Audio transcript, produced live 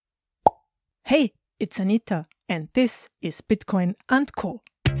Hey, it's Anita, and this is Bitcoin & Co.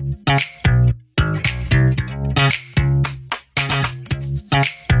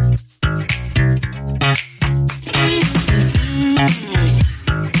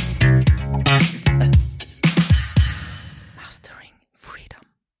 Mastering freedom.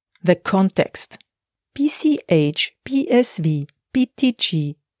 The context. BCH, BSV,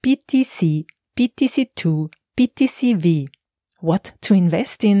 BTG, BTC, BTC2, BTCV. What to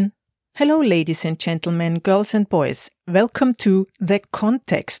invest in? Hello, ladies and gentlemen, girls and boys. Welcome to The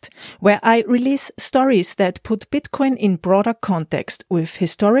Context, where I release stories that put Bitcoin in broader context with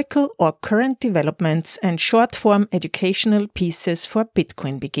historical or current developments and short-form educational pieces for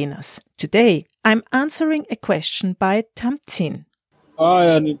Bitcoin beginners. Today, I'm answering a question by Tamzin. Hi,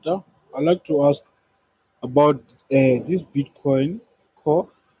 Anita. I'd like to ask about this Bitcoin core.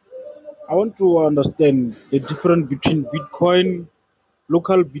 I want to understand the difference between Bitcoin,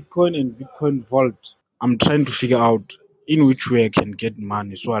 local Bitcoin, and Bitcoin Vault. I'm trying to figure out in which way I can get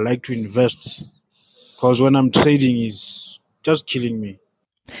money. So I like to invest because when I'm trading is just killing me.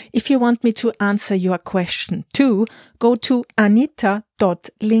 If you want me to answer your question too, go to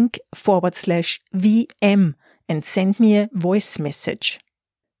anita.link/VM and send me a voice message.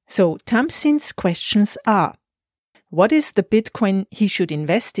 So Tamzin's questions are: what is the Bitcoin he should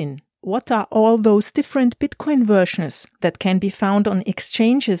invest in? What are all those different Bitcoin versions that can be found on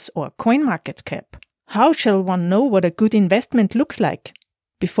exchanges or CoinMarketCap? How shall one know what a good investment looks like?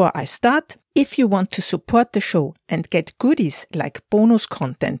 Before I start, if you want to support the show and get goodies like bonus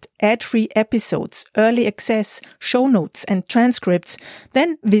content, ad-free episodes, early access, show notes and transcripts,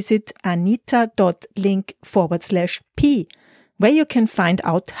 then visit anita.link/P, where you can find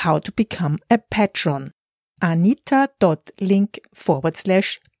out how to become a patron.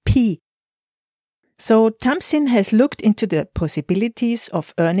 anita.link/P. So Tamzin has looked into the possibilities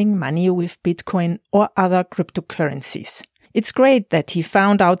of earning money with Bitcoin or other cryptocurrencies. It's great that he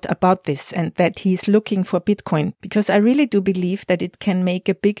found out about this and that he's looking for Bitcoin, because I really do believe that it can make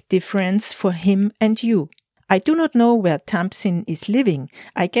a big difference for him and you. I do not know where Tamzin is living.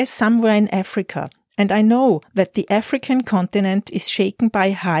 I guess somewhere in Africa. And I know that the African continent is shaken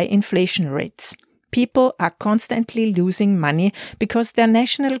by high inflation rates. People are constantly losing money because their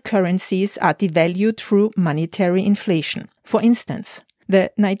national currencies are devalued through monetary inflation. For instance, the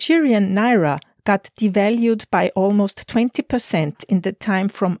Nigerian naira got devalued by almost 20% in the time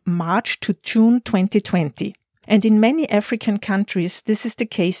from March to June 2020. And in many African countries, this is the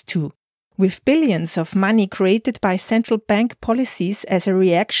case too. With billions of money created by central bank policies as a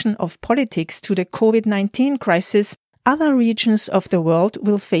reaction of politics to the COVID-19 crisis, other regions of the world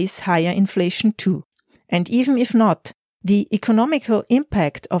will face higher inflation too. And even if not, the economical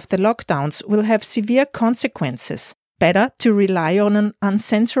impact of the lockdowns will have severe consequences. Better to rely on an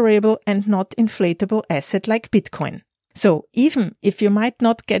uncensorable and not inflatable asset like Bitcoin. So even if you might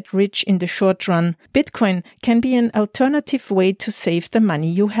not get rich in the short run, Bitcoin can be an alternative way to save the money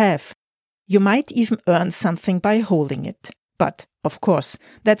you have. You might even earn something by holding it. But, of course,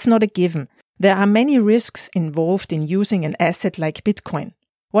 that's not a given. There are many risks involved in using an asset like Bitcoin.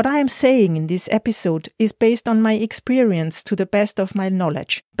 What I am saying in this episode is based on my experience to the best of my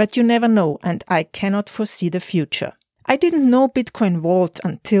knowledge. But you never know, and I cannot foresee the future. I didn't know Bitcoin Vault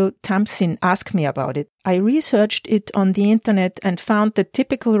until Tamzin asked me about it. I researched it on the internet and found the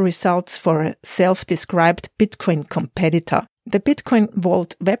typical results for a self-described Bitcoin competitor. The Bitcoin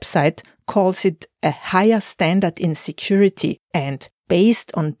Vault website calls it a higher standard in security and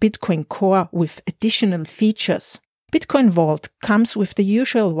based on Bitcoin Core with additional features. Bitcoin Vault comes with the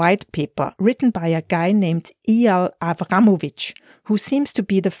usual white paper written by a guy named Eyal Avramovich, who seems to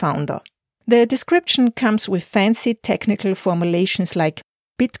be the founder. The description comes with fancy technical formulations like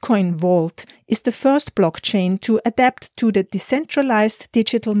Bitcoin Vault is the first blockchain to adapt to the Decentralized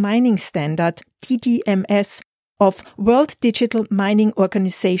Digital Mining Standard, DDMS, of World Digital Mining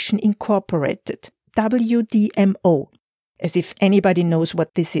Organization Incorporated, WDMO, as if anybody knows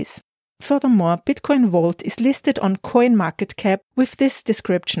what this is. Furthermore, Bitcoin Vault is listed on CoinMarketCap with this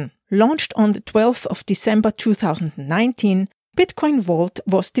description. Launched on the 12th of December 2019, Bitcoin Vault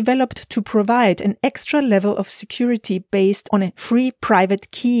was developed to provide an extra level of security based on a free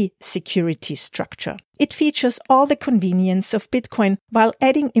private key security structure. It features all the convenience of Bitcoin while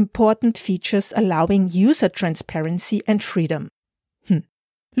adding important features allowing user transparency and freedom.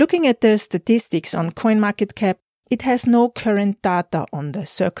 Looking at the statistics on CoinMarketCap, it has no current data on the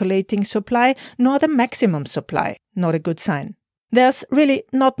circulating supply nor the maximum supply. Not a good sign. There's really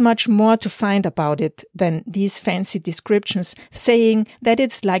not much more to find about it than these fancy descriptions saying that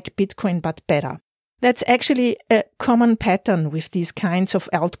it's like Bitcoin but better. That's actually a common pattern with these kinds of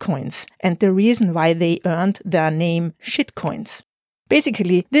altcoins and the reason why they earned their name shitcoins.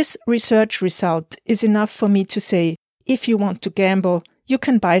 Basically, this research result is enough for me to say, if you want to gamble, you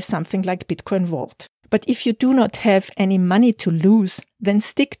can buy something like Bitcoin Vault. But if you do not have any money to lose, then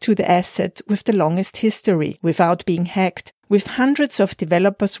stick to the asset with the longest history without being hacked, with hundreds of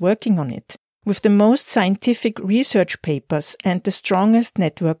developers working on it, with the most scientific research papers and the strongest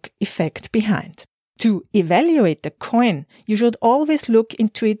network effect behind. To evaluate the coin, you should always look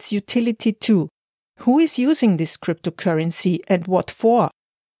into its utility too. Who is using this cryptocurrency and what for?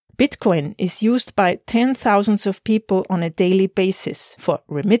 Bitcoin is used by 10,000s of people on a daily basis for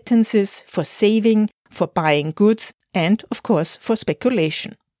remittances, for saving, for buying goods, and, of course, for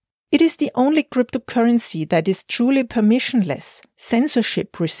speculation. It is the only cryptocurrency that is truly permissionless,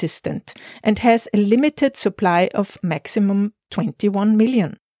 censorship-resistant, and has a limited supply of maximum 21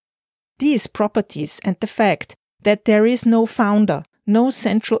 million. These properties and the fact that there is no founder, no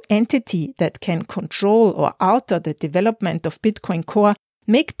central entity that can control or alter the development of Bitcoin Core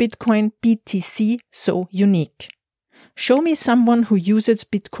make Bitcoin BTC so unique. Show me someone who uses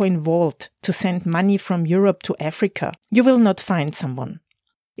Bitcoin Vault to send money from Europe to Africa. You will not find someone.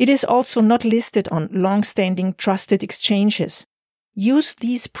 It is also not listed on long-standing trusted exchanges. Use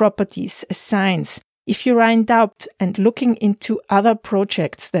these properties as signs if you are in doubt and looking into other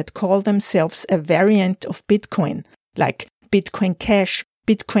projects that call themselves a variant of Bitcoin, like Bitcoin Cash,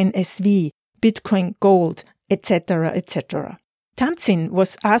 Bitcoin SV, Bitcoin Gold, etc., etc. Tamsin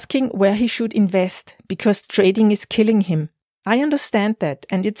was asking where he should invest because trading is killing him. I understand that,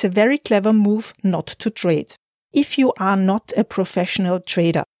 and it's a very clever move not to trade. If you are not a professional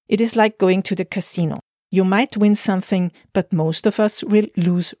trader, it is like going to the casino. You might win something, but most of us will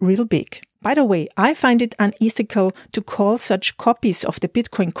lose real big. By the way, I find it unethical to call such copies of the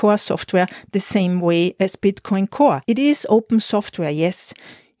Bitcoin Core software the same way as Bitcoin Core. It is open software, yes.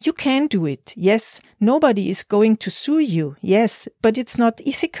 You can do it, yes. Nobody is going to sue you, yes, but it's not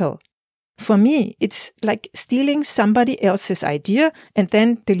ethical. For me, it's like stealing somebody else's idea and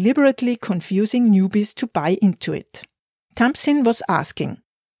then deliberately confusing newbies to buy into it. Tamsin was asking,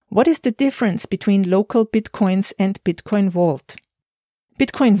 what is the difference between local Bitcoins and Bitcoin Vault?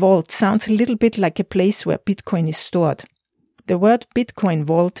 Bitcoin Vault sounds a little bit like a place where Bitcoin is stored. The word Bitcoin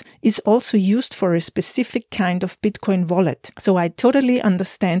Vault is also used for a specific kind of Bitcoin wallet, so I totally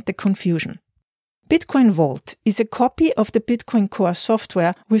understand the confusion. Bitcoin Vault is a copy of the Bitcoin Core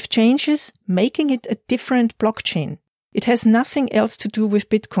software with changes making it a different blockchain. It has nothing else to do with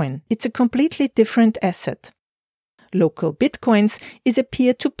Bitcoin. It's a completely different asset. Local Bitcoins is a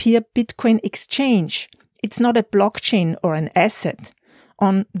peer-to-peer Bitcoin exchange. It's not a blockchain or an asset.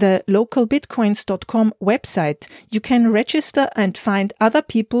 On the localbitcoins.com website, you can register and find other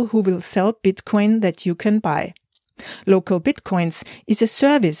people who will sell Bitcoin that you can buy. Local Bitcoins is a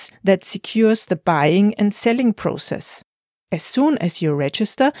service that secures the buying and selling process. As soon as you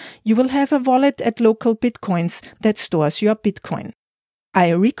register, you will have a wallet at Local Bitcoins that stores your Bitcoin.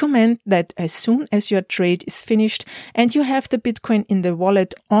 I recommend that as soon as your trade is finished and you have the Bitcoin in the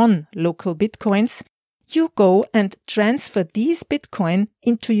wallet on Local Bitcoins, you go and transfer these Bitcoin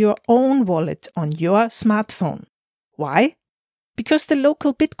into your own wallet on your smartphone. Why? Because the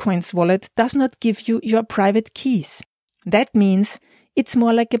Local Bitcoins wallet does not give you your private keys. That means it's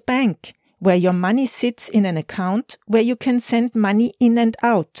more like a bank, where your money sits in an account where you can send money in and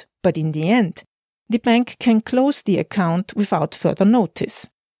out, but in the end, the bank can close the account without further notice.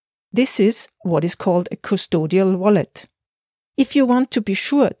 This is what is called a custodial wallet. If you want to be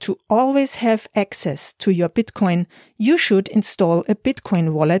sure to always have access to your Bitcoin, you should install a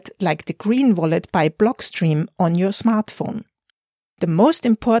Bitcoin wallet like the Green Wallet by Blockstream on your smartphone. The most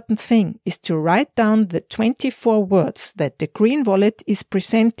important thing is to write down the 24 words that the Green Wallet is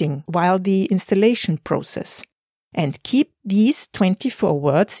presenting while the installation process. And keep these 24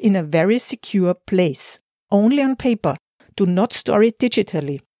 words in a very secure place, only on paper. Do not store it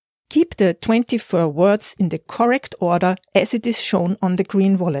digitally. Keep the 24 words in the correct order as it is shown on the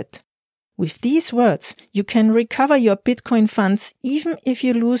Green Wallet. With these words, you can recover your Bitcoin funds even if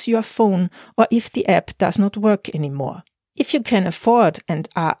you lose your phone or if the app does not work anymore. If you can afford and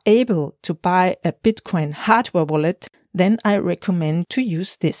are able to buy a Bitcoin hardware wallet, then I recommend to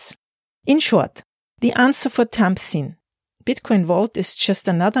use this. In short, the answer for Tamsin. Bitcoin Vault is just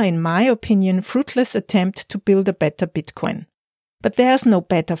another, in my opinion, fruitless attempt to build a better Bitcoin. But there's no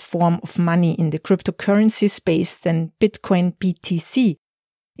better form of money in the cryptocurrency space than Bitcoin BTC.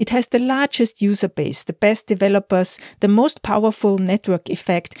 It has the largest user base, the best developers, the most powerful network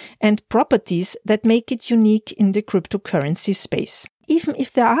effect, and properties that make it unique in the cryptocurrency space. Even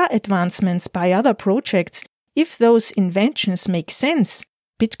if there are advancements by other projects, if those inventions make sense,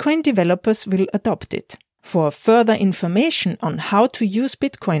 Bitcoin developers will adopt it. For further information on how to use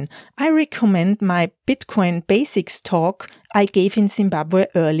Bitcoin, I recommend my Bitcoin Basics talk I gave in Zimbabwe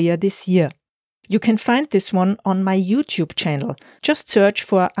earlier this year. You can find this one on my YouTube channel. Just search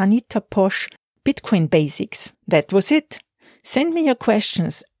for Anita Posch Bitcoin Basics. That was it. Send me your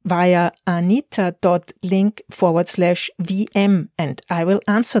questions via anita.link/VM and I will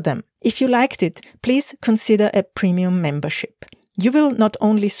answer them. If you liked it, please consider a premium membership. You will not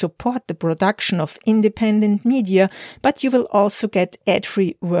only support the production of independent media, but you will also get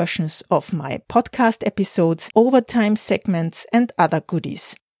ad-free versions of my podcast episodes, overtime segments, and other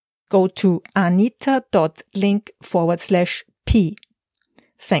goodies. Go to anita.link/P.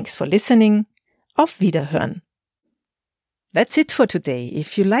 Thanks for listening. Auf Wiederhören. That's it for today.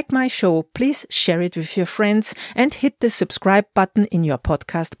 If you like my show, please share it with your friends and hit the subscribe button in your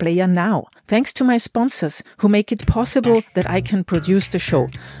podcast player now. Thanks to my sponsors who make it possible that I can produce the show.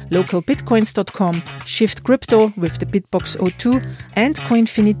 Localbitcoins.com, Shift Crypto with the Bitbox 02 and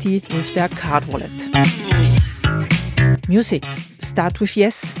Coinfinity with their card wallet. Music. Start with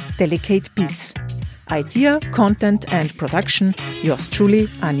Yes, Delicate Beats. Idea, content and production. Yours truly,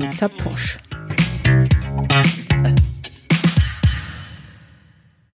 Anita Posch.